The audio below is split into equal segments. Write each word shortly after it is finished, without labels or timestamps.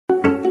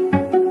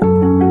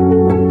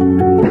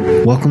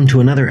Welcome to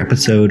another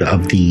episode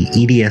of the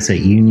EDS at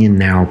Union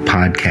Now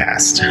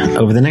podcast.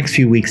 Over the next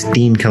few weeks,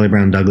 Dean Kelly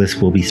Brown Douglas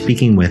will be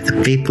speaking with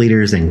faith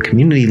leaders and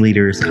community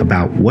leaders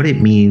about what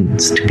it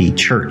means to be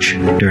church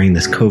during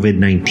this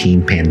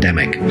COVID-19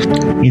 pandemic.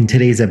 In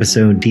today's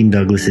episode, Dean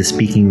Douglas is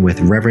speaking with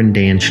Reverend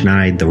Dan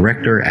Schneid, the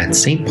rector at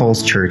St.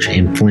 Paul's Church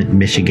in Flint,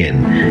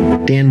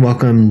 Michigan. Dan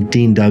welcomed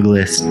Dean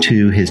Douglas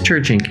to his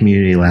church and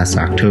community last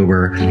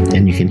October,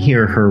 and you can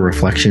hear her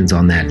reflections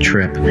on that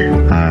trip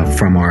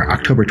from our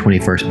October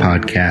 21st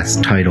podcast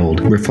titled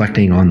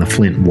Reflecting on the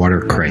Flint Water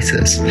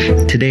Crisis.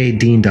 Today,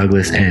 Dean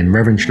Douglas and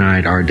Reverend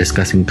Schneid are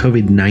discussing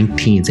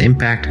COVID-19's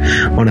impact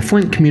on a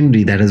Flint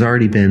community that has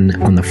already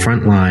been on the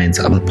front lines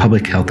of a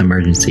public health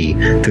emergency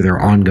through their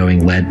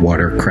ongoing lead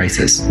water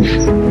crisis.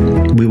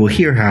 We will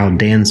hear how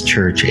Dan's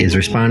church is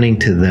responding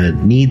to the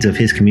needs of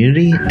his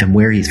community and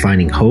where he's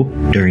finding hope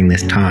during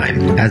this time.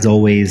 As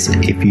always,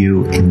 if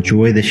you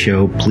enjoy the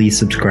show, please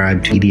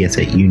subscribe to EDS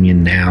at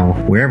Union Now,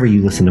 wherever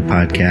you listen to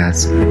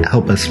podcasts.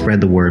 Help us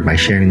spread the word by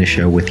sharing the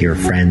show with your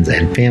friends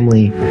and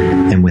family.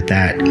 And with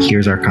that,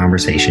 here's our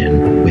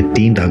conversation with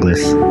Dean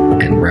Douglas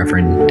and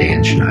Reverend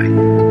Dan Schneid.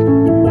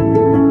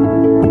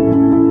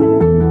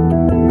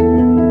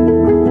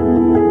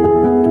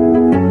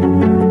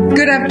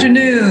 Good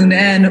afternoon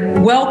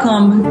and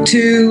welcome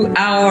to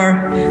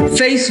our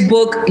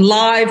Facebook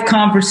Live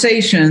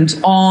conversations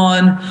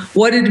on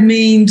what it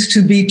means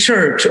to be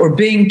church or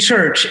being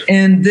church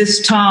in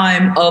this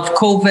time of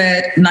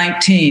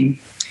COVID-19.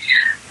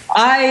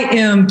 I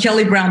am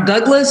Kelly Brown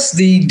Douglas,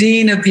 the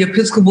Dean of the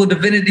Episcopal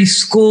Divinity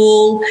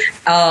School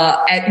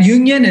at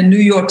Union in New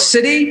York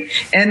City,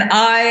 and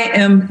I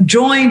am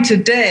joined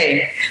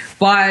today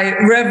by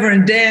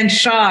Reverend Dan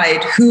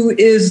Schneid, who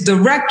is the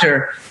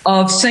rector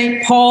of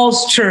St.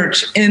 Paul's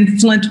Church in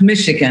Flint,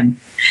 Michigan.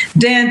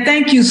 Dan,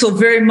 thank you so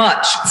very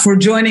much for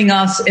joining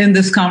us in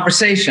this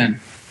conversation.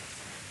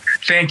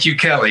 Thank you,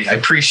 Kelly. I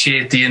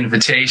appreciate the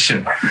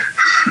invitation.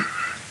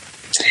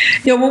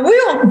 Yeah, well,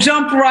 we'll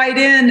jump right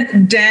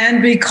in,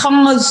 Dan,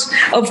 because,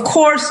 of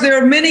course,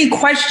 there are many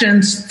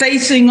questions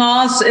facing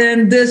us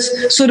in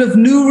this sort of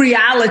new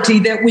reality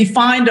that we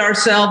find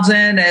ourselves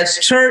in as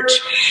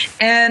church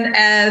and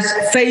as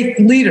faith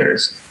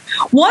leaders.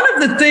 One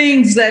of the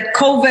things that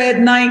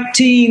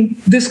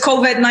this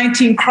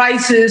COVID-19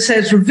 crisis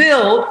has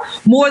revealed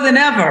more than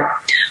ever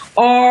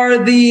are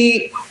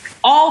the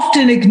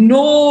often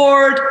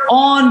ignored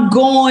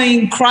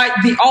ongoing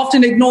crisis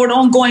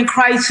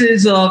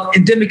of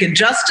endemic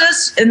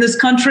injustice in this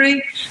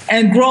country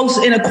and gross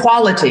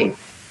inequality.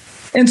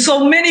 In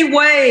so many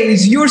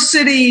ways, your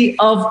city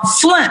of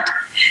Flint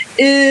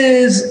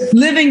is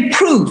living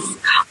proof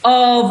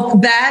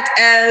of that,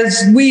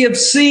 as we have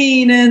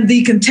seen in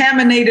the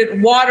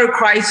contaminated water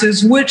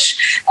crisis,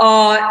 which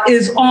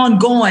is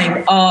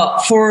ongoing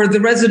for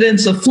the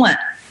residents of Flint.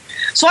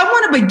 So I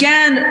want to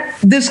begin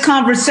this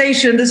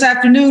conversation this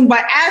afternoon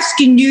by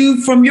asking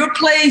you, from your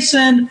place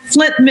in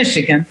Flint,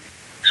 Michigan,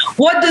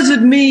 what does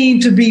it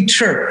mean to be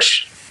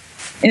church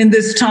in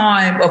this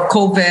time of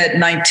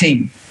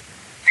COVID-19?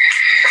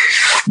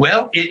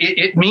 Well,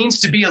 it means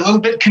to be a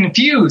little bit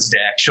confused,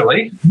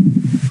 actually.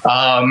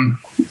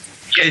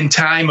 In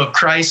time of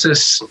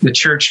crisis, the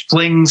church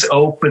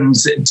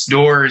opens its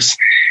doors,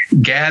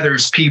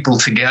 gathers people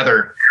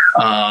together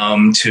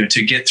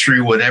to get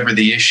through whatever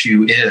the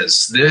issue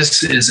is.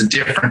 This is a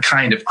different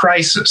kind of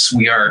crisis.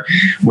 We're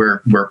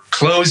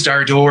closed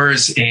our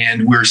doors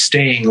and we're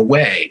staying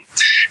away.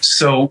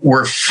 So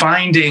we're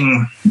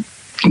finding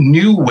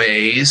new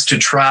ways to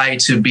try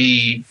to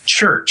be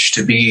church,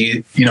 to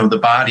be, the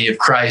body of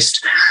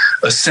Christ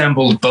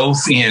assembled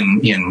both in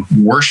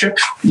worship,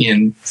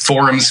 in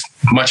forums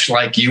much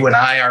like you and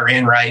I are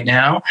in right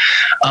now,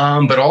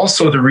 but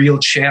also the real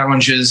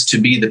challenges to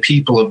be the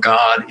people of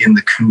God in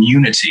the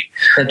community.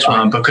 That's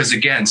right. Because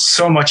again,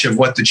 so much of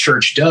what the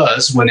church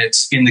does when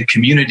it's in the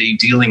community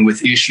dealing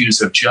with issues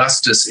of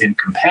justice and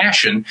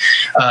compassion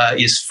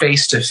is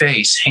face to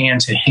face,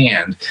 hand to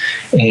hand.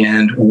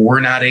 And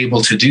we're not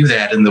able to do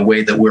that in the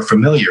way that we're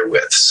familiar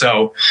with.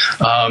 So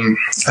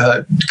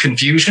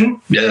confusion,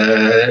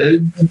 a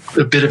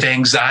bit of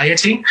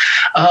anxiety,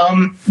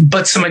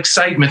 but some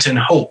excitement and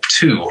hope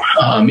too.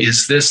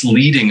 Is this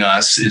leading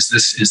us? Is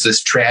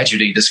this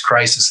tragedy, this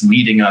crisis,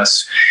 leading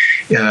us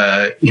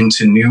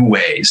into new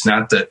ways?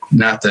 Not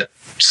that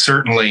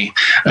certainly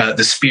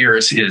the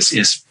Spirit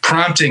is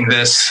prompting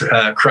this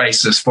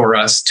crisis for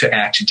us to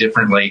act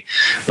differently,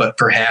 but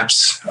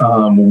perhaps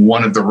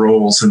one of the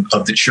roles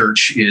of the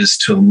church is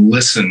to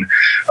listen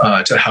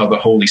to how the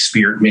Holy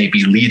Spirit may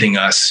be leading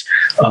us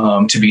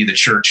to be the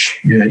church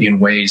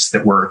in ways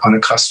that we're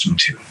unaccustomed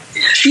to.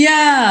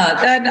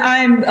 Yeah, and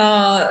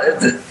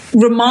I'm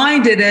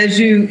reminded as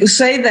you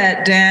say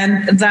that,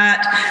 Dan,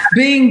 that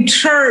being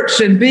church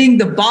and being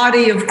the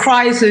body of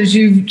Christ, as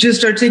you've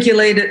just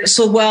articulated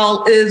so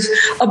well, is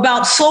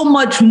about so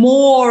much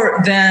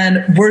more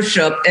than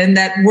worship and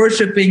that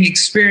worshiping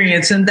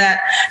experience, and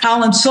that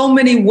how in so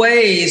many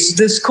ways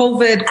this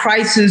COVID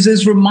crisis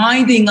is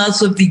reminding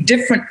us of the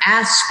different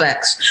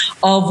aspects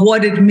of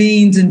what it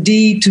means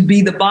indeed to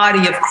be the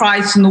body of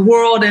Christ in the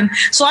world. And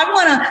so I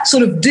want to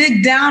sort of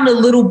dig down a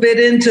little bit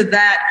into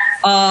that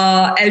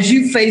as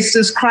you face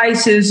this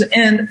crisis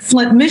in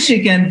Flint,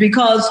 Michigan,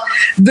 because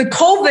the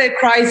COVID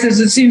crisis,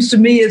 it seems to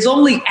me, is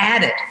only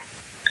added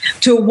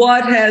to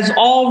what has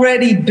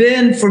already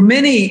been for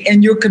many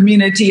in your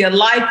community a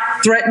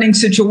life-threatening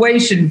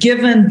situation,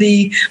 given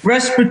the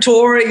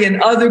respiratory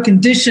and other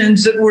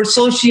conditions that were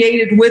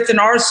associated with and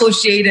are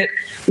associated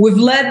with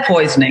lead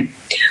poisoning.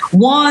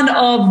 One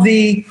of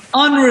the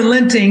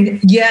unrelenting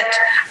yet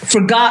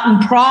forgotten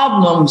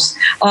problems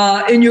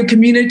in your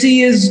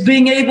community is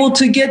being able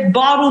to get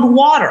bottled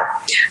water,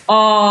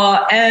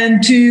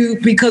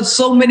 because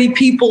so many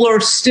people are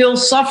still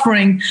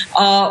suffering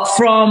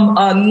from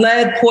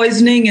lead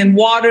poisoning and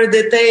water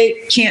that they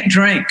can't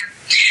drink.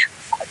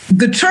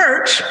 The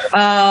church,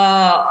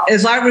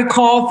 as I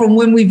recall from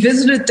when we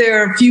visited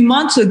there a few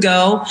months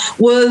ago,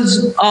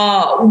 was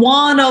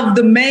one of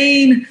the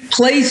main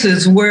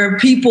places where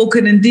people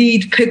could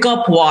indeed pick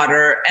up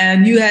water.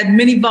 And you had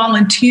many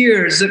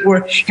volunteers that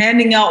were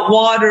handing out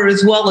water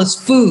as well as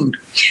food.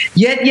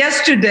 Yet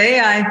yesterday,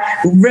 I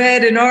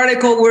read an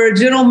article where a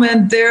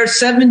gentleman there,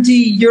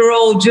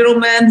 70-year-old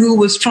gentleman who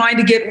was trying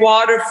to get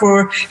water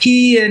for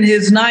he and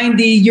his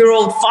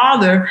 90-year-old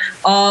father,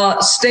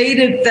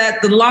 stated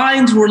that the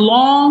lines were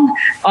long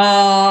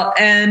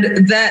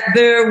and that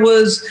there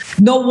was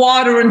no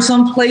water in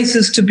some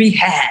places to be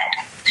had.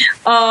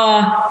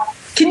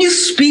 Can you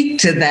speak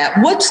to that?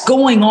 What's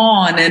going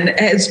on? And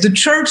is the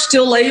church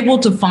still able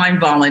to find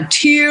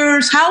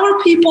volunteers? How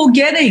are people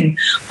getting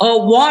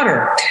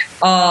water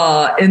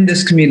in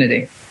this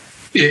community?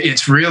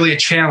 It's really a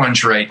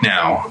challenge right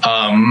now.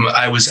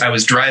 I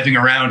was driving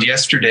around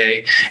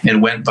yesterday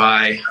and went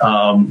by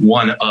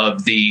one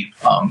of the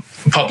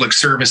public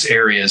service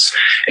areas,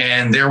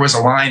 and there was a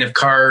line of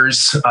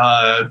cars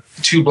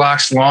 2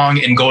 blocks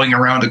long and going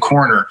around a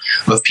corner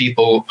of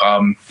people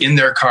in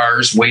their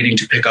cars waiting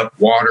to pick up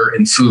water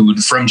and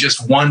food from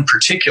just one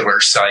particular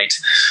site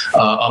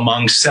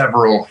among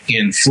several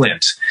in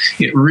Flint.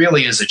 It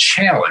really is a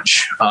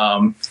challenge,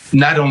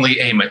 not only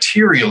a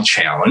material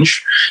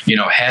challenge,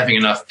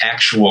 having enough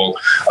actual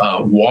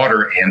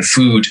water and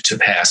food to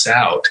pass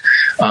out,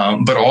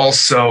 but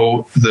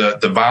also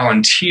the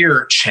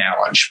volunteer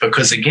challenge,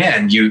 because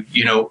again, you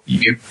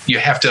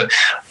have to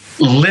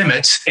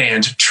limit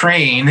and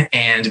train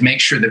and make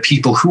sure that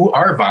people who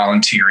are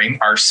volunteering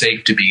are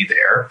safe to be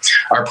there,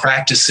 are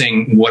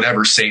practicing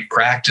whatever safe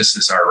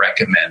practices are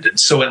recommended.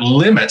 So it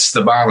limits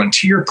the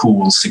volunteer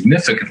pool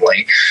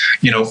significantly.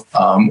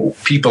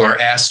 People are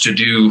asked to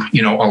do,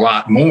 a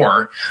lot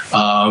more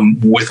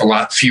with a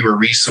lot fewer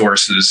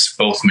resources,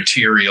 both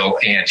material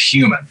and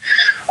human.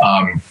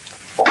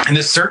 And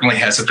this certainly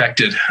has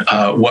affected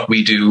what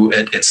we do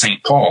at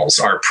St. Paul's.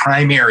 Our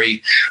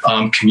primary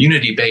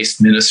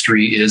community-based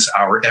ministry is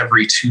our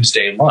every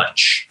Tuesday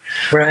lunch.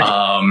 Right.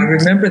 I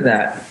remember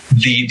that.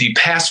 The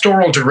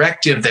pastoral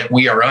directive that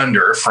we are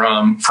under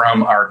from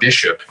our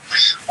bishop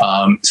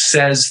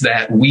says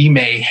that we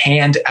may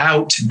hand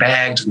out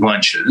bagged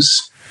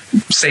lunches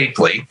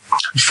safely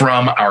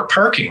from our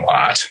parking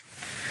lot,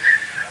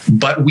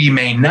 but we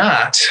may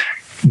not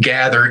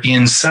gather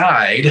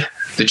inside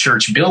the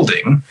church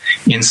building,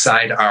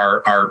 inside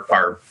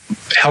our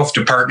health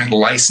department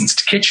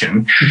licensed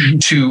kitchen,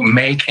 to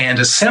make and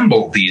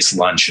assemble these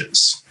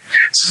lunches.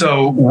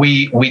 So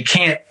we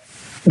can't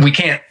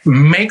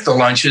make the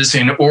lunches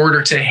in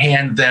order to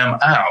hand them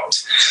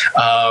out.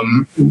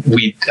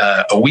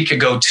 A week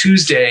ago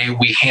Tuesday,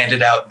 we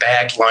handed out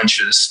bagged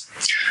lunches.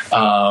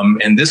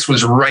 And this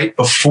was right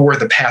before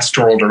the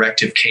pastoral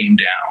directive came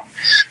down.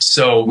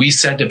 So we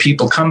said to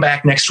people, come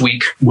back next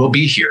week, we'll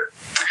be here.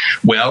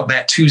 Well,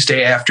 that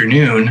Tuesday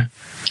afternoon,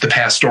 the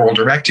pastoral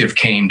directive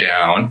came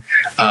down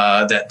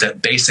that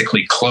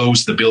basically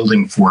closed the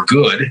building for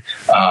good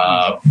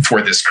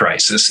for this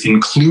crisis,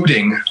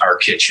 including our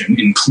kitchen,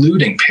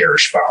 including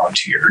parish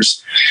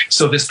volunteers.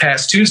 So this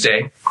past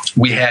Tuesday,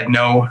 we had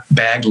no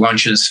bagged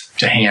lunches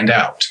to hand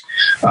out.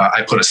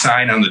 I put a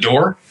sign on the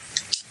door.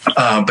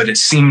 But it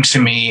seemed to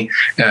me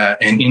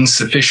an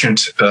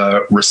insufficient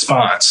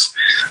response.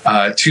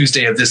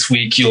 Tuesday of this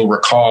week, you'll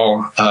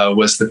recall,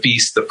 was the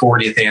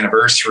 40th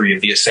anniversary of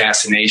the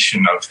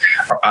assassination of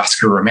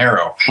Oscar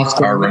Romero,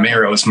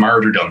 Romero's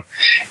martyrdom.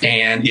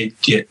 And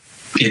it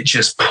it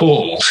just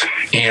pulled.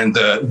 And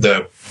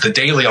the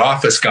daily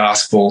office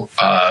gospel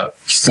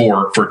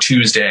for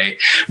Tuesday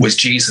was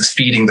Jesus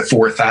feeding the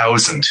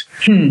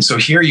 4,000. So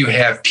here you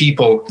have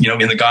people,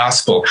 in the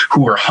gospel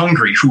who are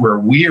hungry, who are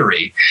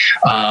weary,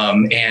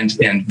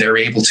 and they're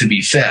able to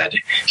be fed.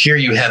 Here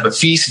you have a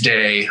feast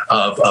day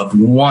of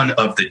one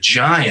of the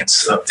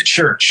giants of the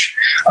church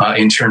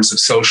in terms of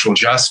social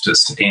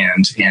justice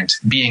and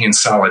being in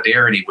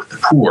solidarity with the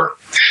poor.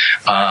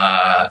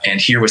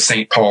 And here was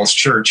St. Paul's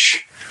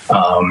Church,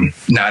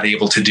 not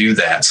able to do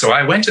that. So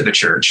I went to the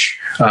church.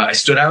 I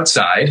stood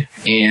outside,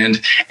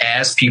 and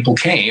as people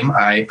came,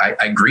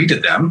 I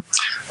greeted them,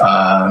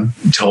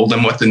 told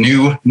them what the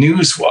new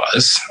news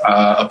was,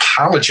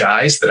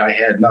 apologized that I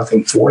had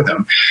nothing for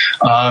them,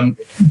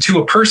 to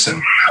a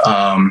person.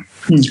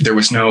 There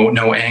was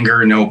no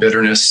anger, no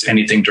bitterness,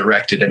 anything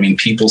directed. I mean,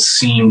 people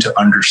seem to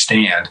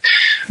understand,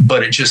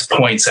 but it just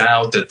points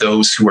out that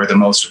those who are the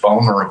most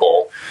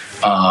vulnerable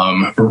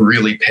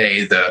really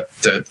pay the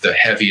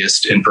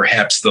heaviest and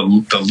perhaps the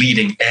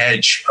leading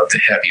edge of the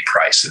heavy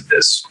price of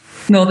this.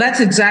 No, that's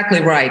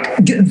exactly right.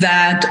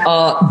 That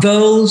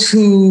those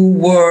who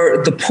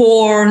were the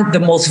poor, the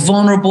most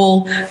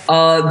vulnerable,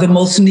 the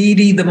most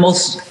needy, the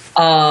most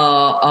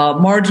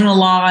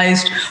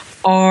marginalized,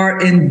 are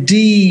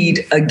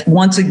indeed,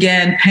 once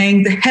again,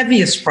 paying the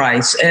heaviest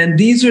price. And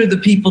these are the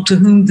people to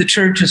whom the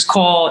church is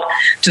called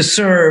to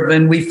serve.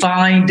 And we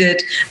find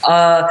it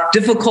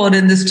difficult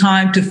in this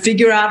time to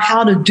figure out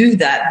how to do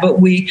that, but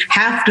we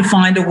have to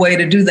find a way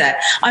to do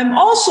that. I'm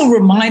also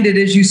reminded,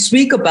 as you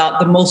speak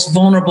about the most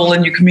vulnerable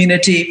in your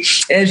community,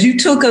 as you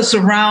took us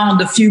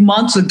around a few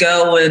months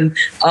ago and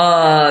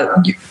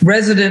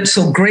residents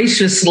so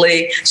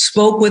graciously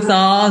spoke with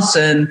us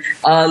and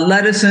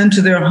let us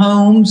into their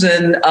homes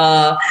and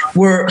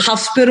were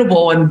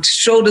hospitable and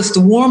showed us the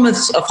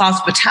warmest of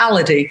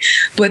hospitality.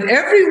 But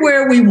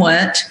everywhere we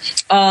went,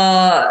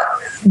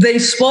 they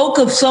spoke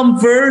of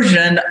some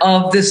version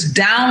of this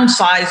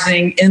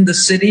downsizing in the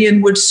city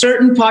in which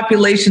certain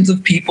populations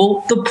of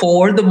people, the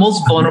poor, the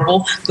most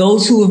vulnerable,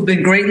 those who have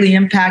been greatly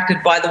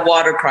impacted by the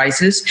water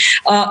crisis,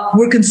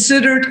 were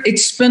considered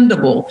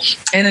expendable.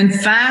 And in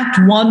fact,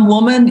 one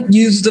woman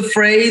used the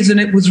phrase,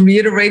 and it was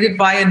reiterated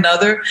by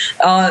another,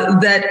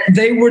 that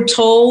they were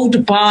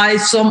told by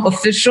some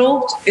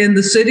official in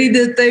the city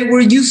that they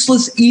were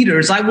useless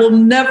eaters. I will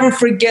never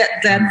forget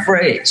that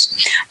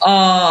phrase,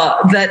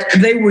 that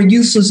they were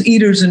useless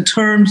eaters in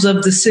terms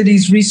of the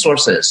city's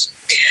resources.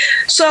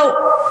 So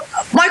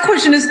my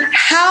question is,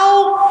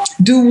 how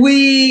do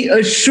we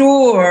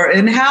assure,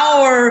 and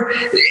how are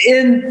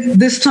in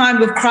this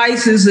time of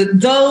crisis, that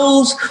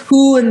those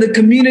who in the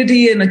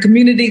community, in a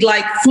community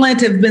like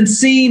Flint, have been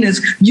seen as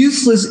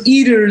useless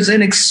eaters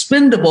and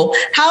expendable,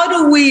 how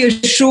do we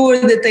assure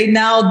that they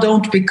now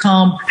don't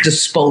become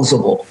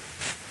disposable?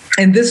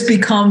 And this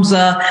becomes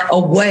a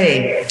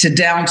way to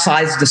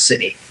downsize the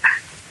city.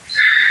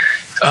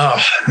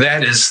 Oh,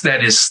 that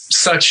is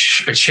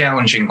such a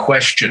challenging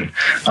question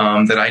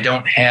that I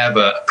don't have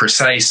a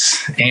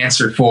precise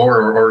answer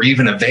for, or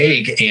even a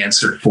vague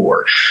answer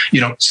for.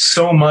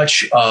 So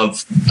much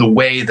of the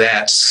way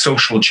that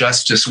social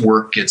justice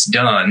work gets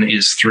done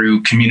is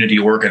through community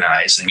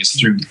organizing. It's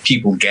through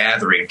people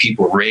gathering,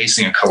 people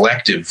raising a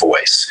collective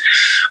voice.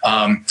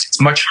 It's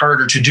much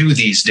harder to do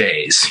these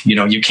days.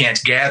 You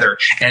can't gather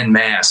en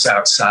masse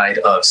outside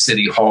of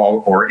City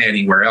Hall or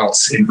anywhere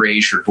else and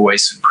raise your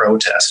voice and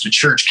protest. A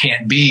church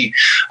can't be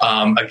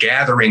a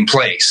gathering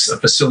place, a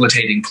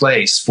facilitating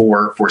place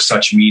for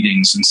such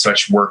meetings and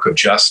such work of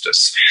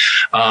justice.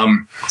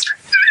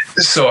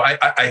 So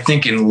I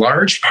think in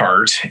large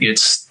part,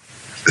 it's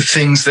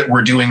things that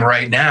we're doing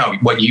right now,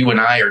 what you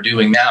and I are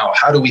doing now.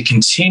 How do we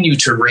continue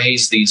to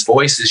raise these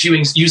voices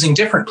using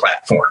different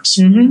platforms,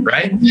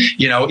 right?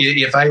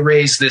 If I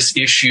raise this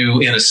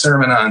issue in a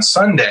sermon on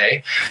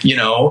Sunday,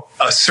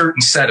 a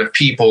certain set of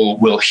people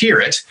will hear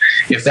it.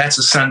 If that's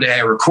a Sunday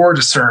I record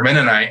a sermon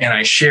and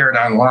I share it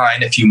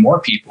online, a few more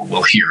people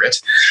will hear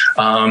it.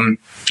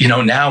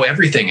 Now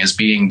everything is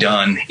being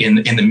done in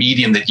the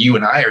medium that you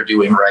and I are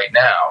doing right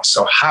now.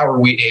 So how are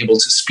we able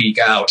to speak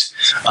out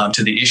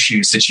to the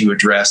issues that you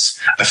address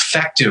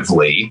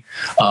effectively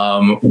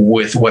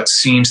with what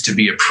seems to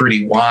be a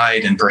pretty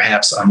wide and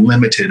perhaps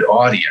unlimited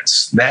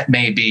audience? That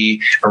may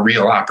be a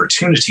real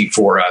opportunity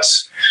for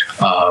us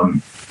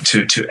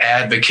to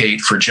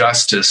advocate for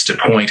justice, to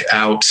point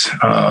out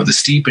the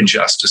steep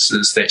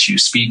injustices that you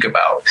speak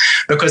about,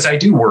 because I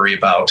do worry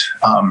about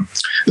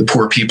the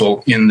poor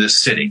people in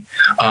this city,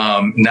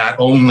 not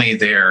only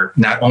their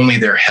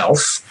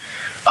health,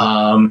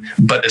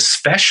 but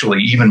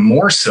especially, even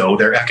more so,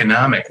 their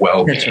economic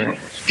well-being. That's right.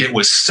 It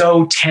was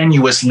so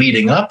tenuous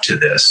leading up to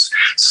this.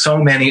 So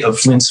many of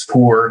Flint's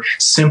poor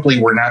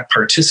simply were not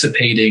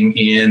participating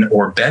in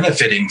or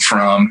benefiting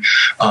from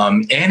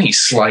any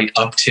slight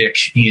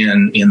uptick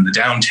in the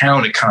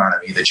downtown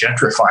economy, the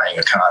gentrifying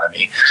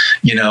economy.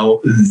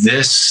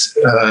 This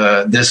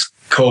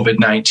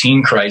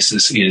COVID-19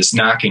 crisis is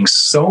knocking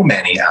so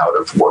many out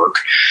of work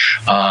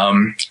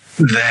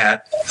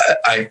that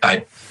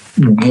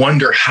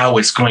wonder how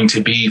it's going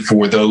to be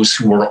for those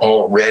who are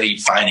already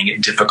finding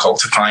it difficult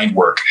to find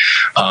work,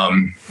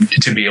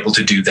 to be able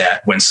to do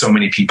that when so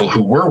many people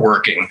who were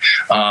working,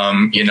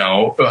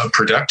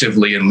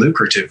 productively and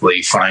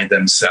lucratively find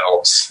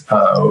themselves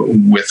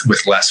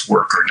with less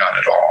work or none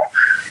at all.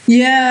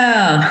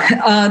 Yeah,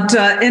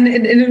 and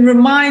it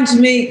reminds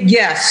me,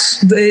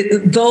 yes,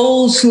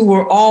 those who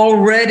were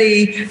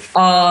already,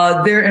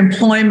 their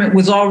employment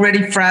was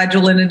already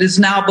fragile, and it has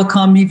now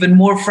become even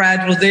more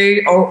fragile.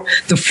 They are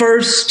the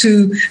first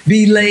to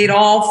be laid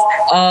off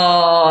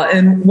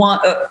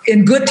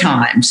in good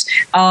times,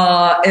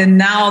 and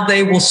now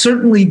they will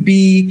certainly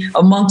be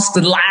amongst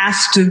the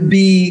last to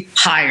be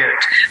hired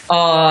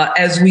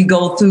as we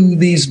go through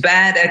these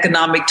bad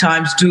economic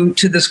times due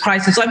to this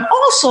crisis. I'm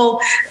also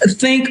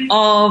think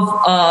of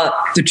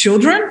the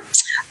children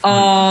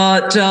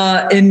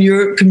in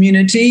your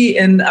community,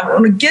 and I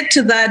want to get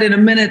to that in a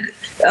minute.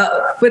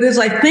 But as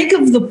I think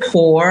of the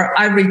poor,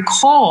 I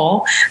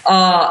recall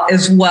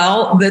as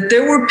well that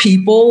there were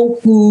people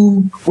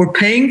who were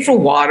paying for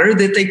water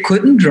that they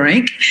couldn't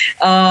drink,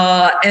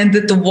 and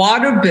that the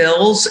water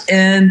bills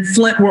in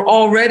Flint were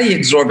already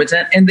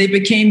exorbitant, and they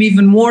became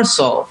even more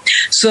so.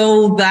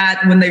 So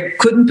that when they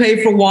couldn't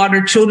pay for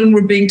water, children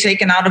were being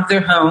taken out of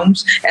their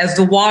homes as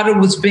the water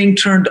was being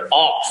turned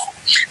off.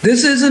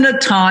 This isn't a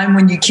time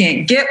when you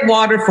can't get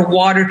water for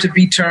water to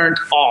be turned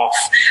off.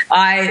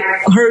 I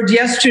heard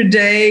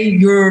yesterday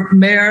your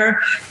mayor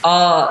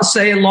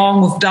say,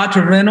 along with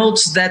Dr.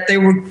 Reynolds, that they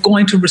were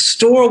going to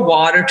restore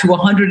water to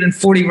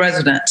 140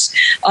 residents.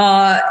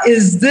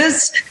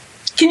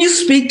 Can you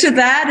speak to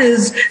that?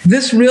 Is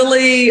this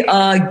really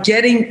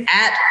getting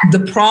at the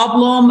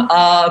problem?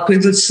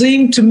 Because it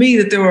seemed to me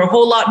that there were a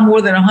whole lot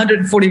more than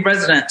 140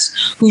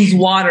 residents whose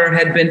water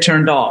had been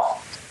turned off.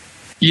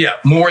 Yeah,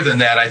 more than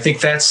that. I think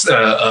that's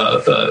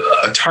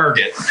a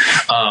target.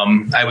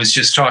 I was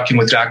just talking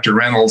with Dr.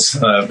 Reynolds,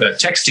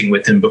 texting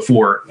with him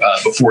before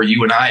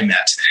you and I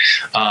met,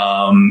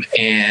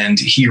 and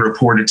he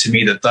reported to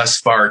me that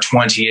thus far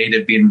 28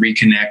 have been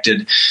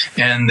reconnected,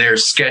 and they're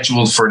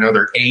scheduled for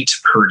another 8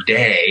 per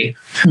day,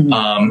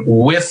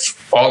 with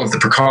all of the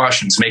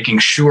precautions, making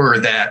sure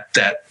that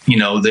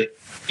the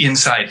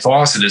inside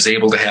faucet is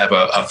able to have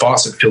a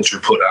faucet filter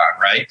put on,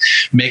 right?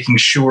 Making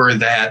sure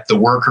that the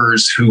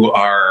workers who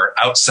are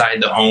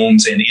outside the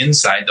homes and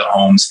inside the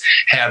homes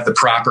have the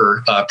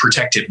proper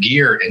protective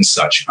gear and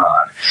such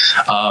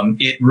on.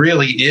 It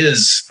really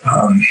is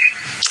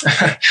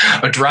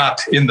a drop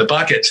in the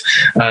bucket,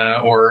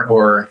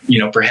 or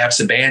perhaps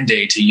a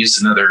Band-Aid, to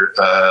use another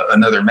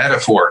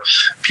metaphor.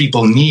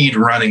 People need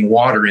running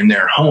water in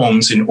their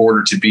homes in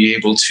order to be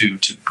able to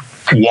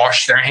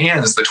wash their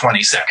hands the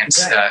 20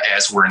 seconds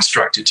as we're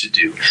instructed to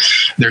do.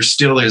 There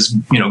still is,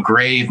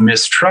 grave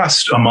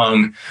mistrust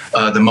among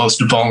the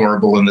most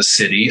vulnerable in the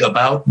city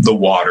about the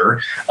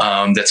water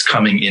that's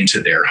coming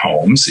into their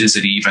homes. Is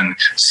it even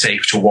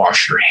safe to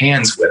wash your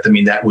hands with? I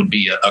mean, that would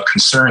be a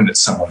concern that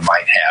someone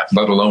might have,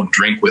 let alone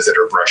drink with it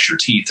or brush your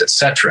teeth,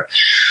 etc.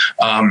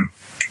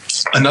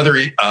 Another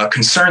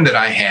concern that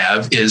I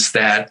have is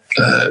that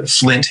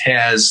Flint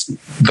has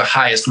the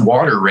highest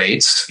water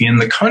rates in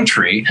the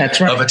country.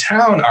 That's right. Of a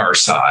town our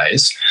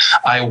size.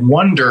 I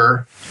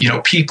wonder,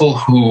 people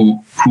whose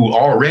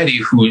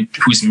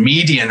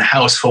median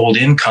household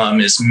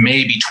income is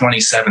maybe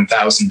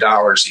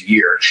 $27,000 a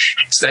year.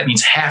 So that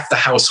means half the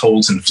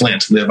households in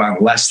Flint live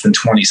on less than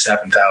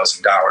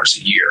 $27,000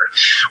 a year.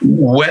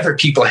 Whether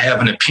people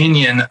have an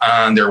opinion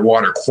on their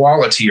water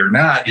quality or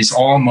not is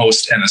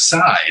almost an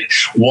aside.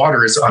 Water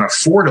is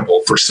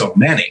unaffordable for so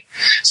many.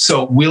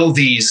 So will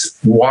these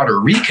water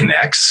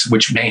reconnects,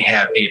 which may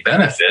have a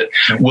benefit,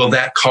 will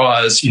that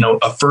cause,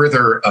 a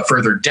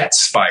further debt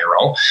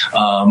spiral,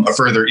 a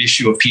further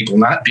issue of people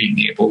not being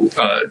able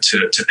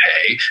to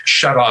pay,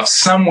 shut off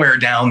somewhere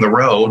down the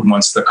road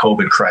once the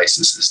COVID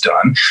crisis is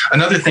done?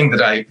 Another thing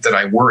that I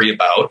worry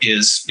about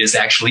is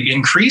actually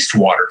increased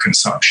water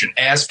consumption.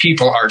 As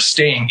people are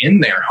staying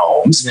in their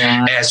homes,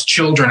 as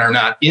children are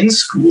not in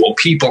school,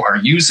 people are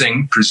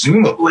using,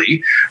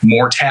 presumably,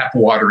 more tap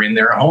water in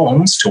their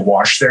homes to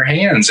wash their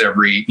hands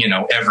every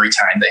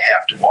time they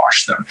have to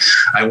wash them.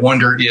 I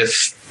wonder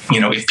if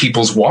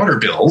people's water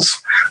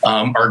bills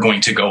are going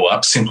to go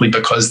up simply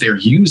because they're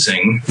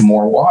using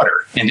more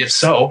water. And if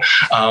so,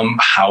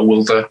 how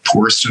will the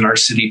poorest in our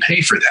city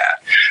pay for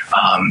that?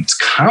 It's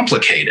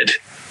complicated.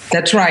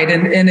 That's right.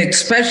 And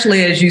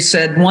especially, as you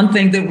said, one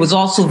thing that was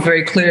also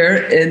very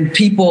clear, and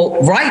people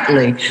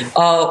rightly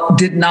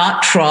did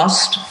not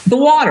trust the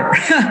water.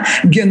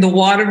 Again, the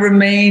water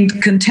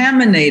remained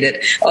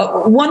contaminated.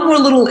 One more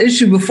little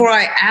issue before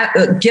I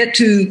get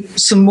to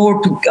some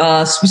more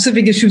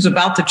specific issues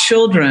about the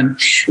children,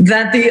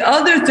 that the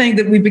other thing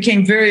that we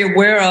became very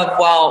aware of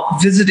while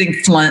visiting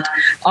Flint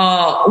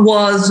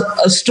was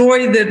a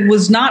story that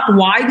was not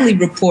widely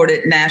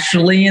reported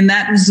nationally, and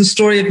that was the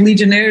story of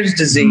Legionnaire's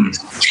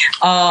disease.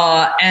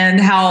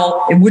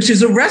 which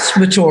is a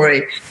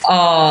respiratory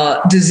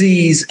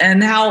disease,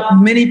 and how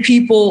many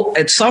people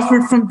had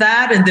suffered from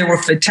that, and there were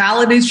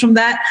fatalities from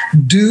that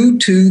due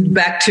to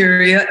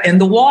bacteria in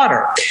the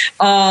water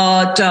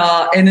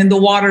and in the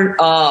water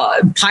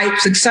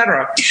pipes,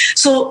 etc.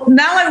 So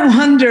now I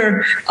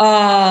wonder,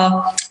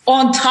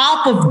 on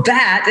top of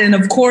that, and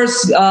of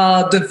course,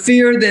 the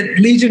fear that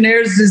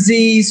Legionnaire's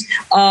disease,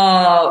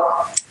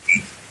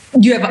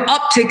 you have an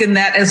uptick in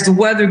that as the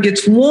weather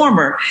gets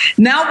warmer.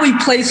 Now we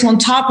place on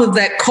top of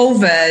that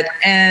COVID,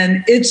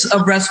 and it's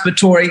a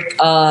respiratory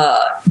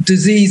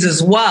disease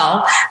as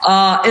well.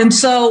 And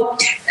so,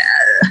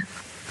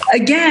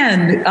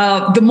 again,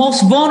 the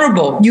most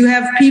vulnerable. You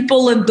have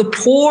people in the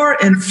poor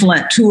in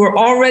Flint who are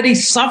already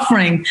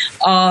suffering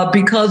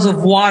because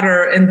of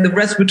water and the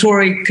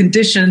respiratory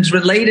conditions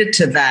related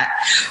to that.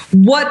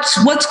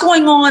 What's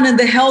going on in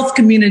the health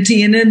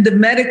community and in the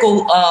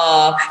medical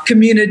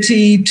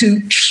community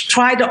to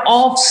try to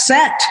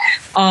offset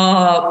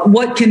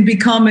what can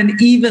become an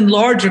even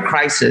larger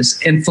crisis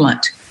in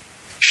Flint?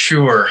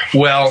 Sure.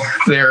 Well,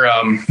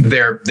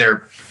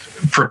 they're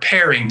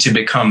preparing to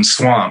become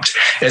swamped.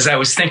 As I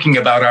was thinking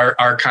about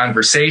our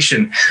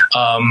conversation,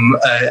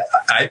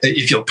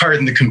 if you'll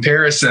pardon the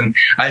comparison,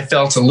 I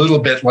felt a little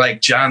bit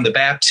like John the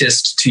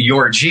Baptist to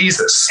your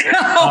Jesus.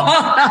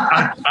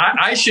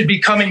 I should be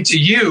coming to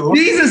you.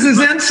 Jesus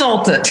is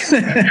insulted.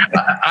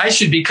 I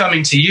should be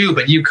coming to you,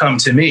 but you come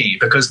to me,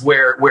 because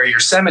where your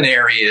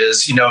seminary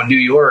is, New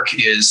York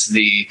is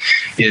the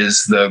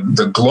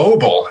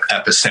global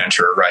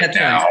epicenter right That's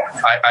now.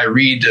 Right. I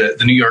read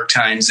the New York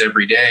Times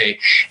every day,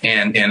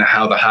 and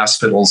how the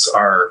hospitals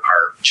are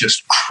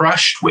just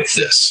crushed with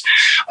this.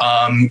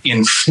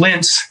 In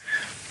Flint,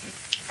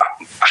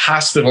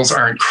 hospitals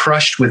aren't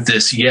crushed with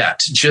this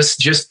yet.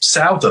 Just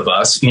south of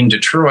us in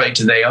Detroit,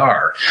 they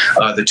are.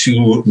 The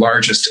two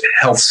largest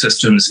health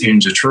systems in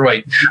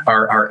Detroit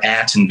are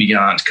at and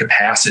beyond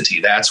capacity.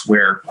 That's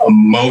where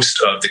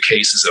most of the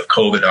cases of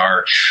COVID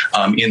are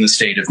in the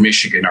state of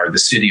Michigan, are the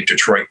city of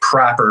Detroit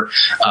proper,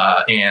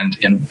 and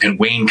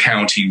Wayne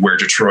County, where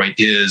Detroit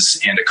is,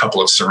 and a couple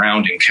of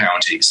surrounding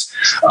counties.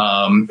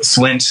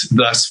 Flint,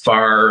 thus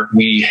far,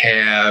 we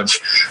have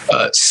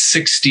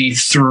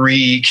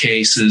 63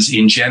 cases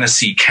in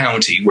Genesee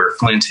County, where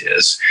Flint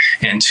is,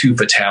 and 2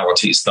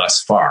 fatalities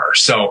thus far.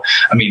 So,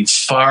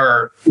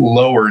 far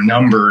lower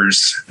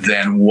numbers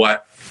than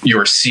what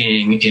you're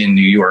seeing in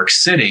New York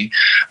City,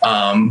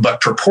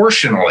 but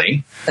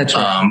proportionally, That's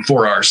right.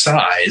 For our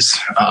size,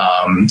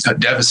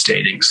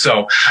 devastating.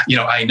 So,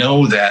 I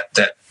know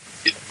that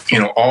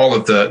all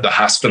of the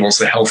hospitals,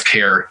 the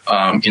healthcare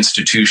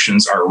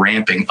institutions are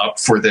ramping up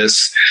for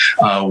this.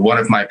 One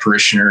of my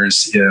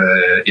parishioners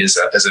is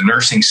a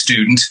nursing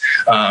student,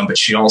 but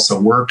she also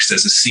works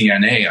as a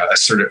CNA, a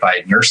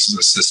certified nurse's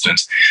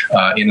assistant,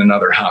 in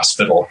another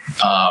hospital.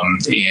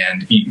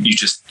 And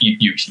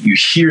you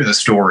hear the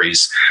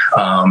stories,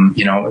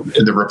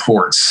 the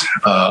reports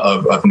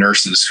of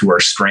nurses who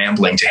are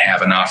scrambling to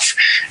have enough,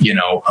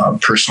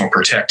 personal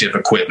protective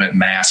equipment,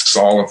 masks,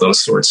 all of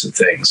those sorts of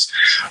things.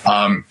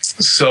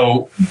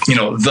 So,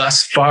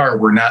 thus far,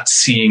 we're not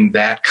seeing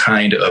that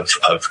kind of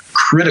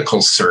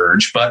critical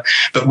surge, but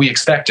we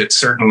expect it,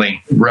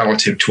 certainly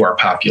relative to our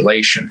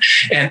population.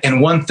 And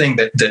one thing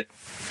that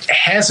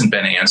hasn't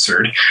been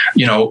answered,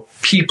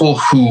 people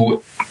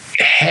who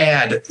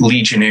had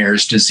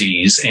Legionnaire's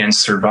disease and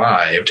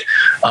survived,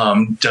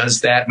 does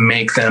that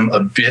make them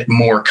a bit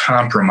more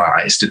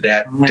compromised? Did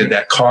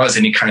that cause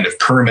any kind of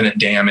permanent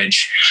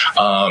damage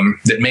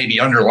that may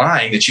be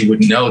underlying that you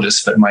wouldn't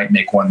notice, but might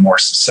make one more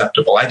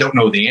susceptible? I don't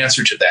know the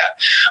answer to that,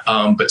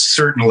 but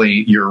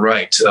certainly you're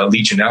right.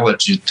 Legionella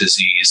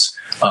disease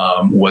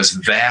was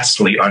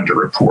vastly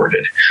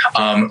underreported.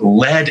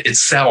 Lead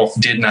itself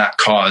did not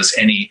cause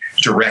any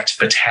direct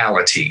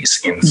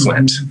fatalities in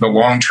Flint. The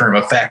long-term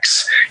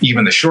effects,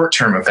 even the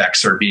short-term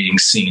effects, are being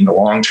seen. The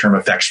long-term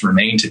effects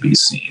remain to be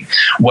seen.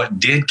 What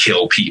did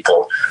kill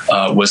people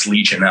was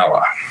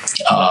Legionella.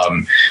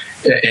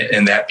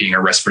 And that being a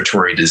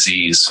respiratory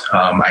disease,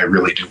 I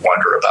really do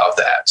wonder about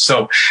that.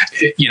 So,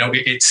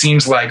 it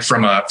seems like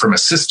from a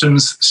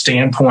systems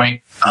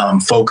standpoint,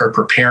 folk are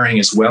preparing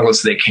as well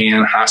as they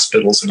can,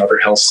 hospitals and other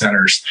health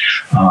centers.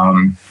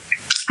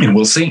 And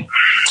we'll see.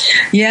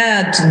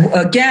 Yeah.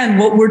 Again,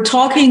 what we're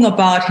talking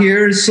about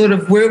here is sort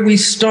of where we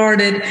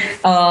started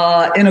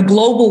in a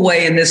global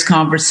way in this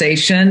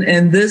conversation.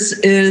 And this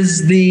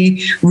is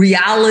the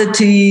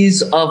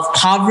realities of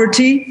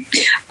poverty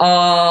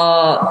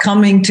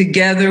coming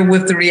together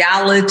with the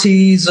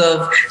realities of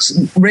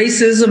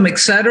racism, et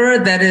cetera,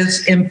 that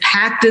has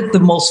impacted the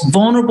most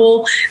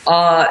vulnerable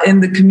in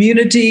the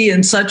community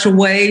in such a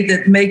way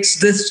that makes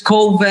this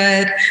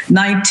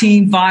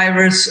COVID-19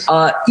 virus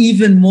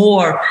even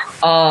more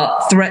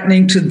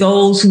threatening to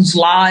those whose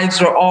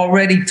lives are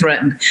already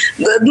threatened.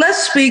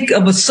 Let's speak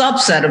of a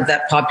subset of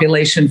that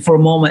population for a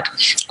moment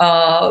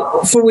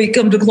before we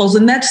come to close,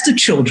 and that's the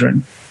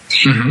children.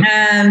 Mm-hmm.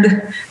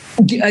 And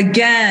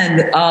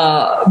again,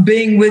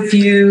 being with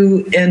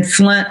you in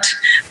Flint,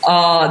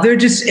 they're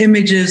just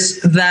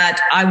images that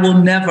I will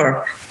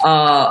never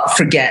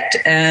forget,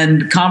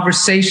 and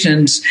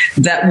conversations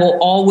that will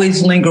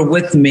always linger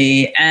with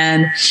me.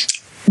 And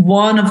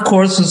one, of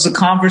course, was a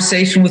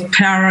conversation with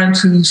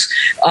parents who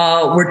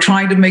were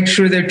trying to make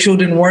sure their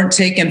children weren't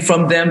taken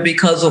from them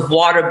because of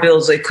water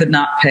bills they could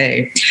not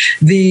pay.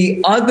 The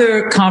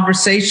other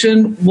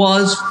conversation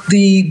was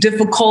the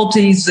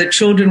difficulties that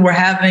children were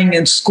having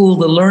in school,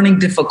 the learning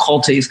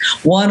difficulties.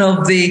 One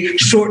of the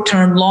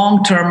short-term,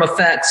 long-term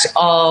effects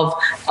of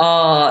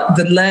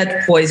the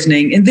lead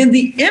poisoning. And then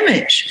the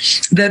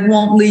image that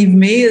won't leave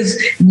me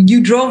is you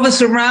drove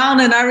us around,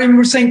 and I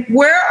remember saying,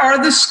 where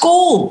are the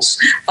schools?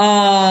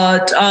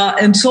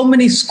 And so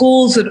many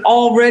schools had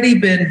already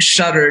been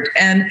shuttered.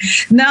 And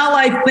now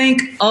I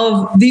think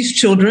of these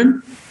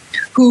children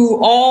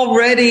who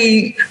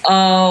already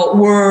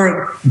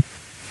were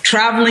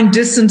traveling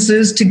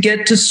distances to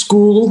get to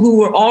school, who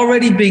were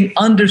already being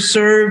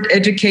underserved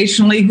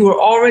educationally, who are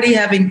already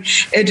having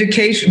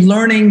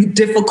learning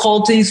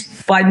difficulties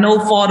by no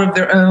fault of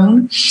their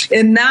own.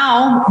 And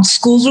now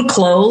schools are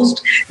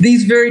closed.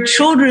 These very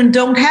children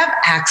don't have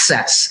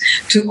access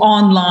to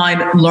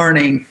online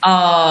learning.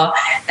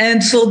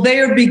 And so they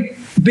are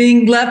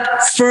being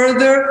left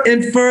further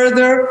and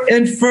further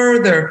and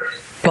further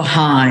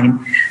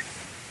behind.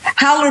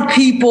 How are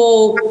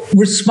people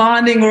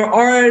responding or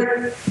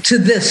are to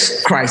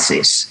this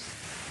crisis?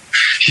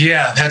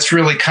 Yeah, that's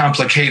really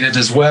complicated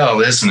as well,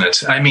 isn't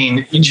it? I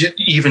mean,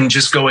 even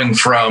just going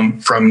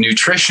from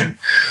nutrition,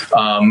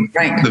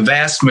 right. The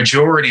vast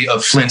majority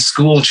of Flint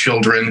school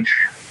children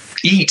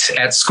eat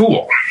at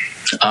school.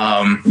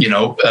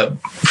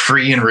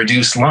 Free and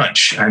reduced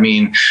lunch. I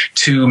mean,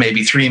 2,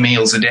 maybe 3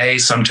 meals a day.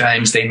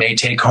 Sometimes they may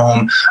take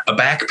home a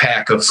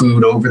backpack of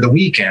food over the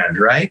weekend,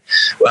 right?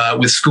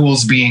 With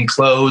schools being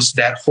closed,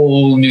 that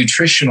whole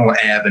nutritional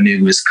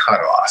avenue is cut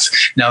off.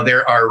 Now,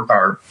 there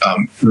are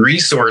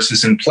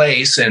resources in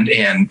place and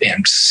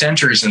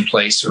centers in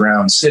place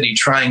around the city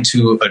trying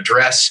to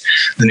address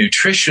the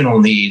nutritional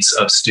needs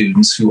of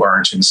students who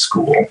aren't in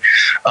school.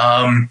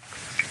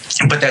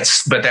 But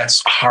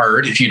that's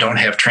hard if you don't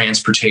have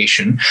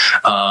transportation.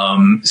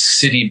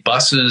 City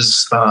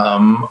buses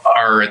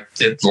are,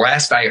 at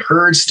last I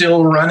heard,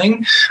 still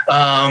running.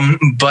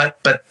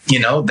 But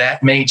that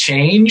may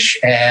change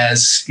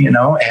as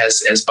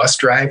bus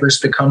drivers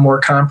become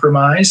more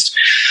compromised.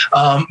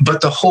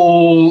 But the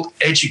whole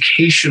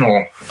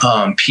educational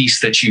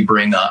piece that you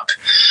bring up,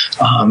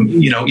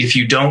 if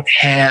you don't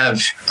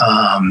have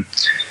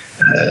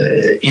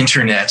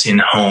internet in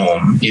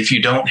home, if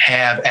you don't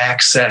have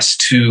access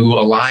to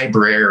a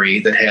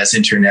library that has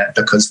internet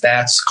because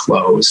that's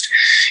closed,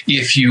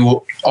 if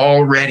you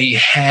already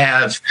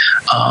have,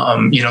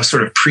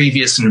 sort of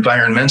previous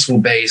environmental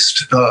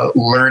based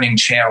learning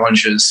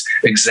challenges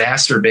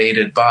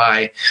exacerbated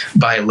by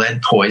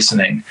lead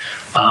poisoning,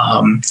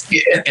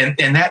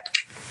 and that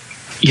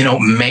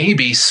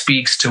maybe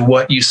speaks to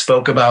what you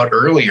spoke about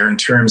earlier in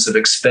terms of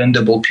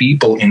expendable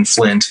people in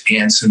Flint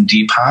and some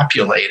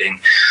depopulating.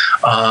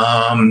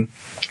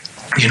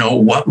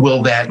 What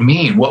will that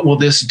mean? What will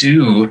this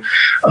do?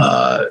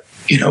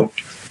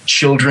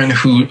 Children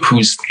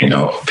whose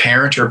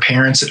parent or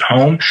parents at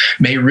home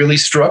may really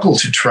struggle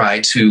to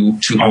try to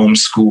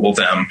homeschool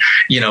them,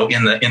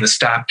 in the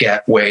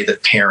stopgap way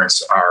that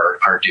parents are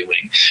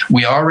doing.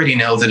 We already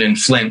know that in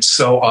Flint,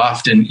 so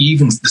often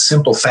even the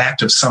simple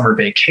fact of summer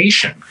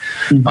vacation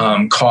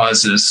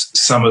causes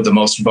some of the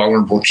most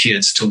vulnerable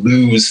kids to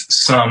lose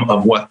some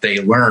of what they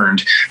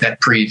learned that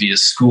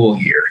previous school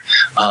year.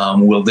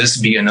 Will this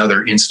be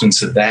another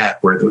instance of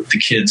that, where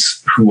the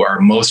kids who are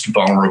most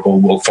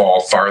vulnerable will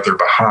fall farther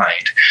behind?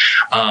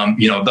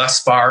 Thus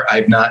far,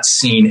 I've not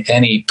seen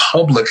any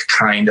public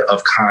kind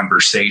of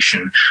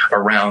conversation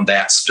around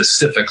that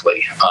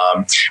specifically.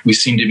 We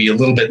seem to be a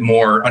little bit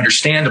more,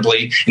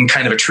 understandably, in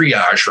kind of a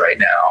triage right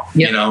now.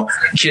 Yep.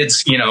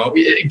 Kids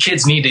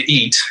need to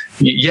eat.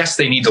 Yes,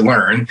 they need to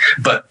learn,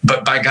 but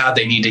by God,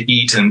 they need to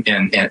eat and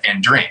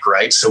drink,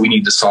 right? So we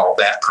need to solve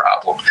that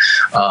problem.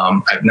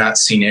 I've not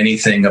seen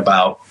anything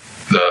about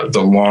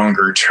the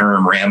longer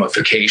term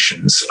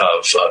ramifications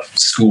of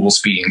schools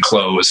being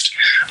closed.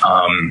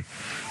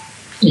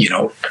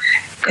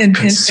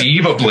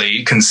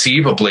 Conceivably,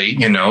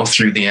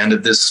 through the end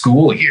of this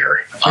school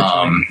year,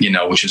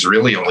 which is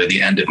really only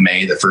the end of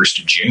May, the 1st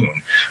of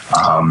June.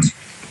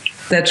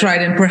 That's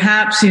right. And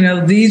perhaps,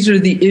 these are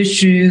the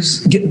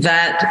issues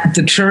that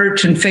the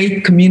church and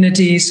faith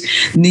communities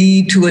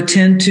need to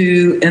attend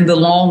to in the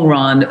long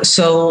run,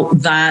 so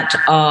that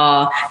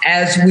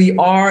as we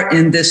are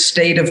in this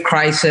state of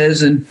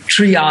crisis and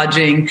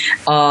triaging,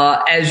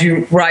 as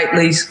you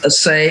rightly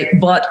say,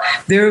 but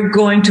there are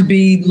going to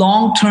be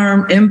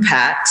long-term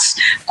impacts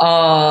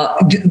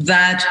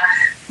that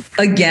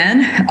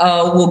again,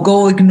 will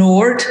go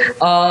ignored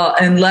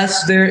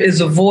unless there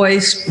is a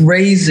voice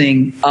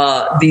raising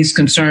these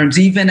concerns,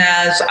 even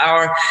as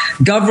our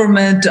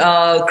government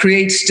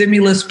creates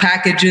stimulus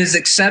packages,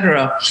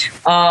 etc.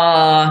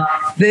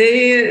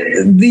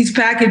 These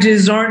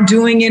packages aren't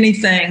doing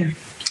anything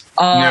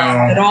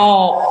at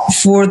all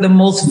for the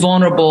most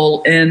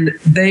vulnerable, and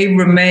they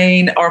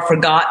are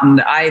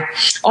forgotten. I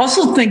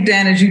also think,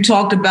 Dan, as you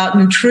talked about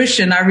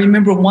nutrition, I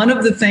remember one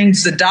of the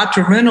things that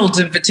Dr. Reynolds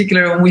in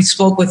particular, when we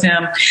spoke with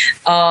him,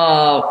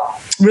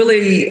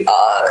 really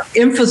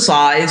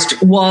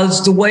emphasized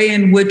was the way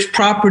in which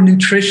proper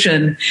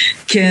nutrition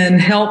can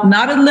help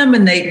not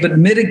eliminate but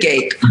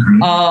mitigate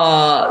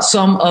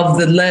some of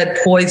the lead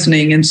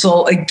poisoning. And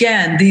so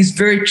again, these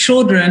very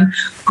children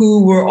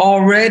who were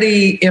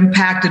already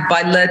impacted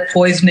by lead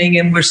poisoning,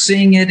 and we're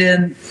seeing it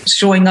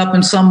showing up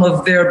in some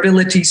of their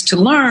abilities to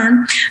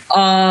learn,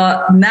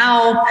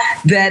 now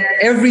that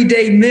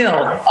everyday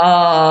meal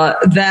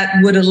that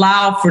would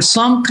allow for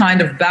some kind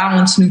of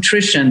balanced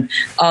nutrition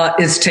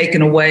is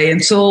taken away.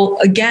 And so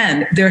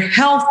again, their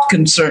health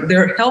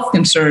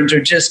concerns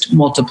are just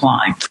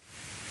multiplying.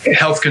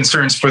 Health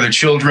concerns for the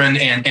children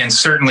and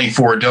certainly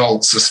for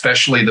adults,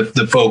 especially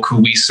the folk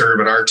who we serve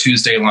at our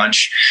Tuesday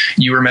lunch.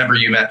 You remember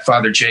you met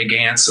Father Jay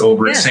Gantz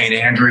over at St.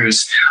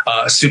 Andrew's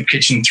Soup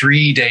Kitchen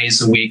 3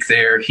 days a week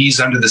there.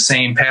 He's under the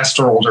same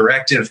pastoral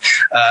directive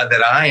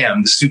that I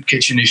am. The Soup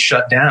Kitchen is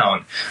shut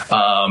down.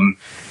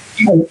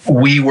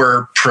 We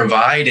were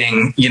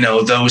providing,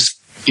 those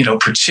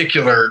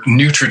particular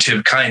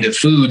nutritive kind of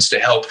foods to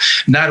help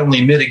not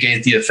only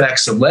mitigate the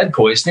effects of lead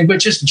poisoning, but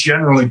just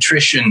general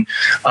nutrition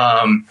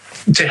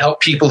to help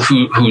people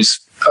whose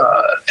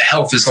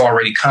health is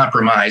already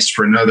compromised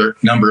for another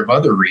number of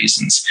other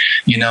reasons.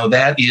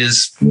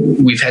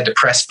 We've had to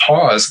press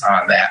pause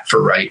on that for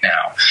right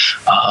now.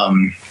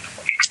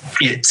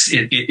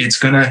 It's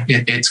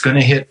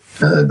gonna hit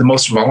the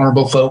most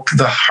vulnerable folk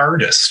the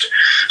hardest.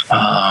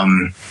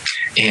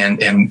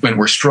 And when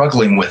we're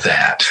struggling with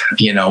that,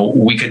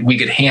 we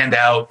could hand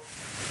out,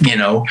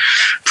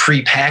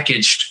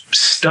 prepackaged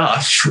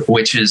stuff,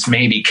 which is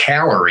maybe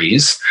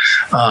calories.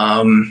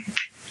 But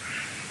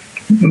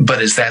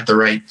is that the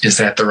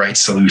right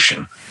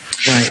solution?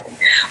 Right.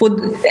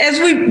 Well,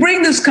 as we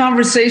bring this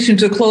conversation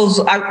to a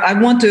close, I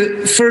want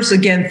to first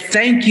again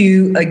thank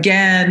you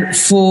again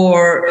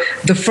for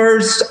the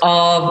first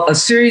of a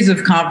series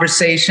of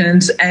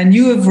conversations, and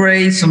you have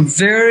raised some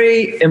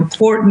very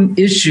important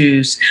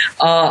issues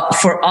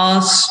for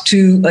us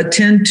to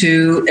attend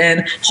to,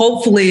 and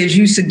hopefully, as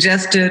you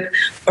suggested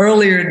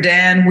earlier,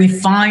 Dan, we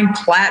find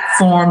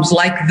platforms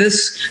like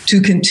this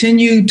to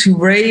continue to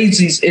raise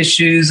these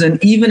issues,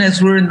 and even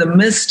as we're in the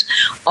midst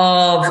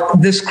of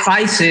this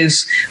crisis,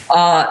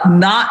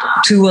 not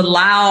to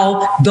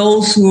allow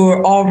those who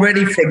are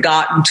already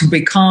forgotten to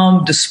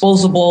become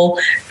disposable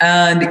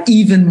and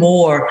even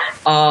more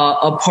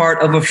a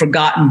part of a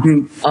forgotten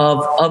group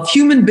of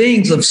human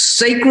beings, of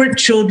sacred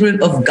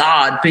children of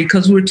God,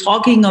 because we're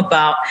talking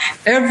about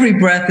every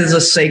breath is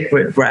a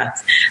sacred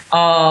breath.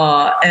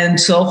 And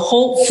so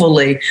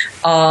hopefully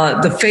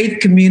the faith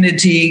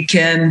community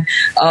can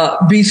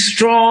be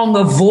strong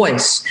of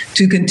voice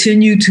to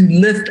continue to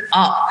lift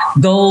up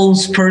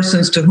those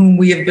persons to whom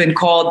we have been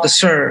called to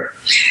serve.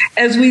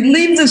 As we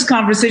leave this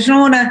conversation, I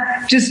want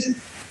to just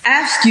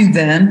ask you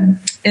then,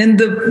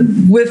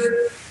 with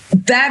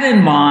that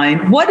in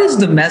mind, what is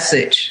the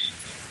message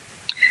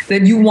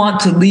that you want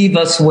to leave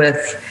us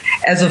with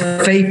as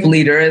a faith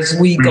leader as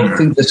we go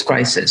through this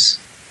crisis?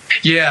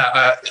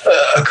 Yeah,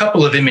 a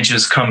couple of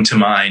images come to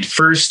mind.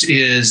 First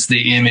is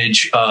the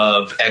image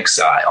of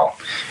exile,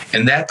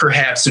 and that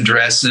perhaps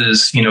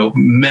addresses,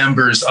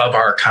 members of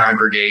our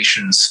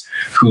congregations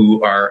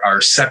who are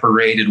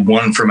separated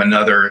one from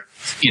another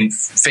in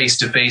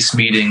face-to-face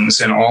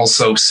meetings, and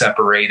also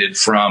separated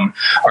from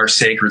our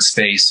sacred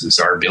spaces,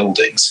 our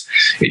buildings.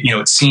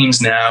 It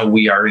seems now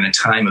we are in a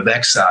time of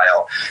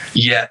exile,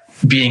 yet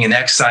being in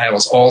exile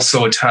is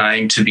also a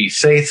time to be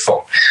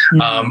faithful.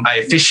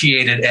 I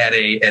officiated at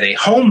a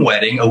home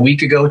wedding a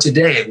week ago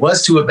today. It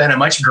was to have been a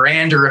much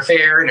grander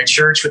affair in a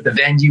church with the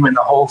venue and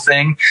the whole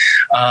thing.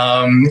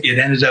 It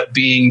ended up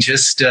being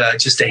just a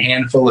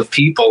handful of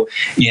people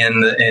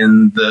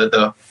in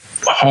the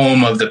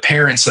home of the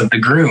parents of the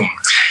groom.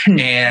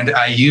 And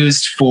I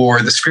used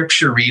for the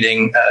scripture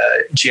reading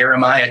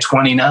Jeremiah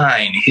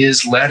 29,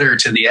 his letter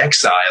to the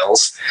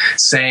exiles,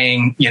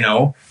 saying,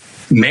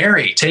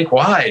 marry, take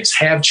wives,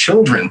 have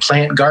children,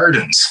 plant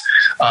gardens,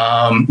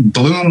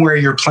 bloom where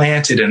you're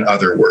planted, in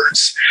other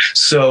words.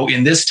 So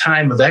in this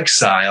time of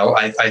exile,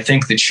 I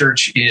think the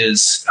church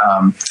is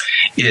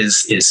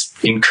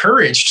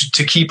encouraged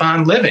to keep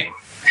on living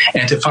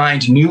and to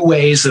find new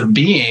ways of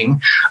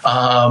being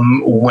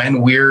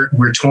when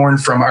we're torn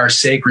from our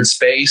sacred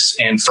space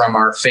and from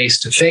our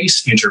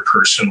face-to-face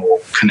interpersonal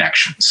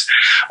connections.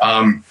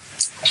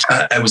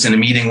 I was in a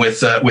meeting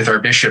with our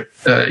bishop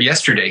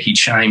yesterday. He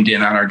chimed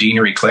in on our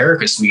deanery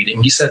clericus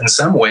meeting. He said, in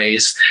some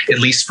ways, at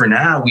least for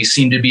now, we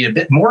seem to be a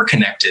bit more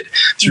connected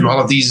through all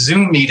of these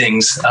Zoom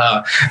meetings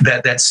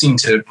that seem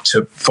to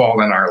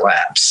fall in our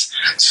laps.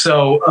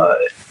 So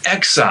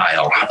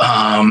exile,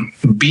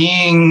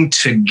 being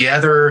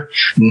together,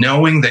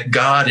 knowing that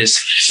God is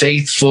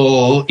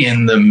faithful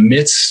in the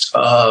midst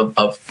of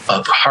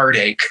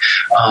heartache,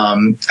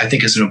 I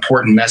think is an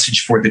important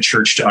message for the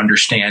church to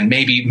understand.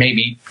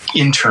 Maybe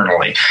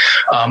internally,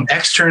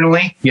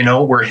 externally,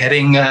 we're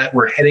heading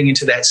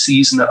into that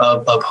season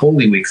of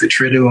Holy Week, the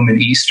Triduum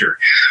and Easter,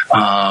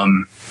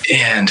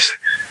 and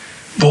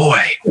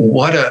boy,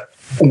 what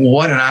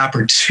an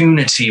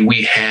opportunity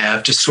we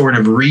have to sort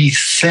of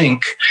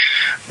rethink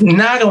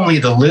not only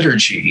the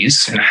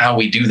liturgies and how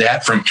we do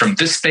that from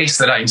this space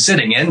that I'm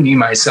sitting in, me,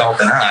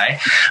 myself, and I,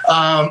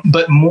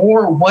 but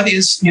more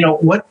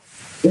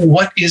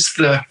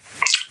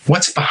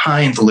what's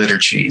behind the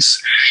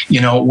liturgies?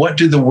 What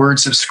do the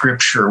words of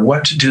Scripture,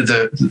 what do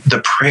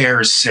the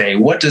prayers say?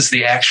 What does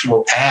the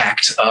actual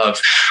act of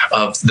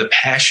the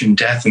passion,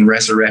 death, and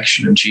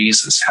resurrection of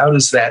Jesus, how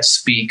does that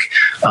speak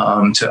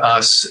to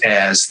us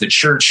as the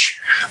church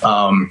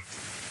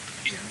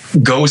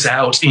goes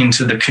out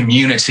into the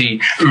community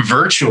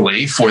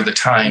virtually for the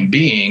time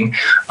being,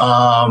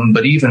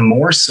 but even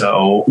more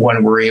so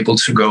when we're able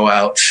to go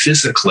out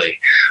physically.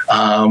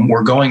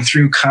 We're going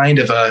through kind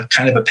of a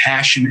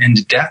passion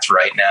and death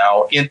right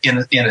now,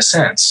 in a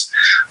sense.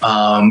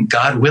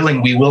 God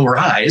willing, we will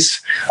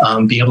rise,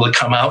 be able to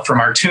come out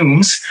from our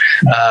tombs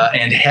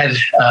and head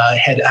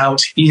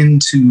out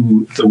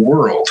into the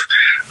world.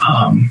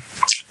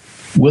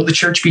 Will the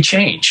church be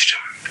changed?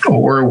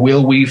 Or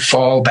will we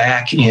fall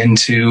back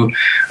into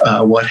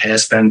what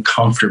has been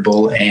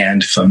comfortable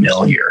and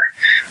familiar?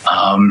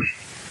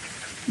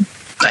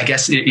 I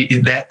guess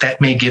that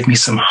may give me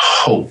some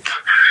hope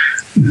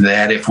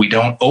that if we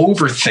don't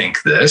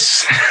overthink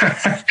this,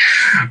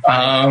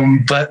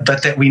 but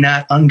that we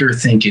not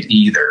underthink it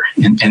either.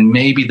 And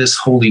maybe this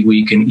Holy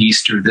Week and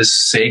Easter, this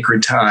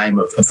sacred time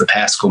of the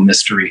Paschal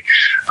Mystery,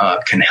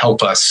 can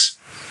help us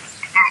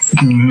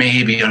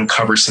maybe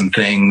uncover some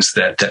things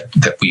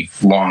that we've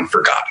long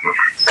forgotten.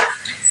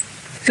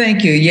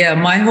 Thank you. Yeah,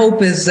 my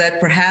hope is that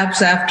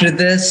perhaps after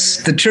this,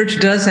 the church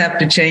does have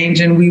to change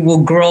and we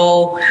will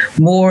grow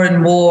more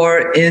and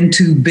more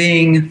into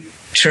being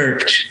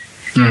church.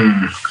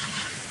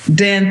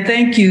 Dan,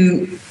 thank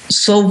you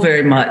so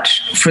very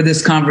much for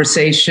this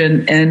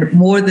conversation. And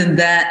more than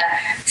that,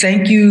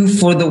 thank you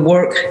for the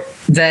work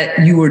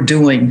that you are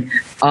doing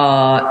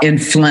in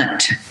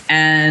Flint.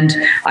 And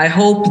I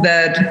hope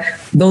that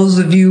those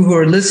of you who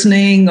are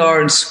listening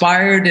are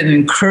inspired and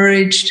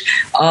encouraged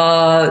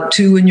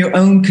to, in your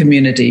own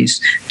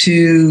communities,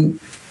 to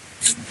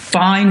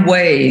find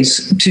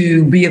ways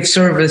to be of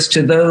service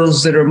to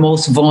those that are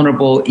most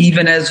vulnerable,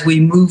 even as we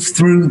move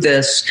through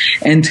this,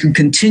 and to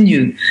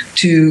continue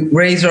to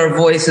raise our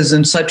voices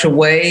in such a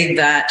way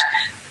that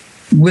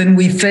when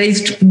we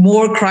faced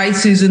more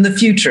crises in the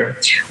future,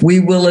 we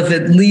will have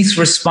at least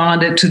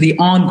responded to the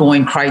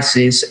ongoing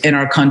crises in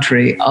our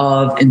country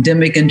of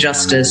endemic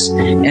injustice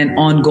and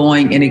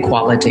ongoing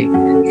inequality.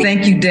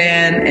 Thank you,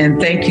 Dan, and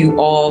thank you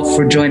all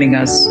for joining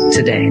us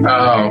today.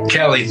 Oh,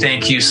 Kelly,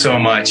 thank you so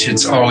much.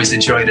 It's always a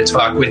joy to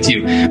talk with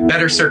you.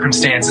 Better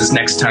circumstances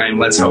next time,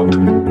 let's hope.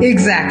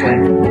 Exactly.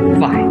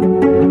 Bye.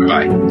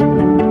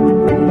 Bye.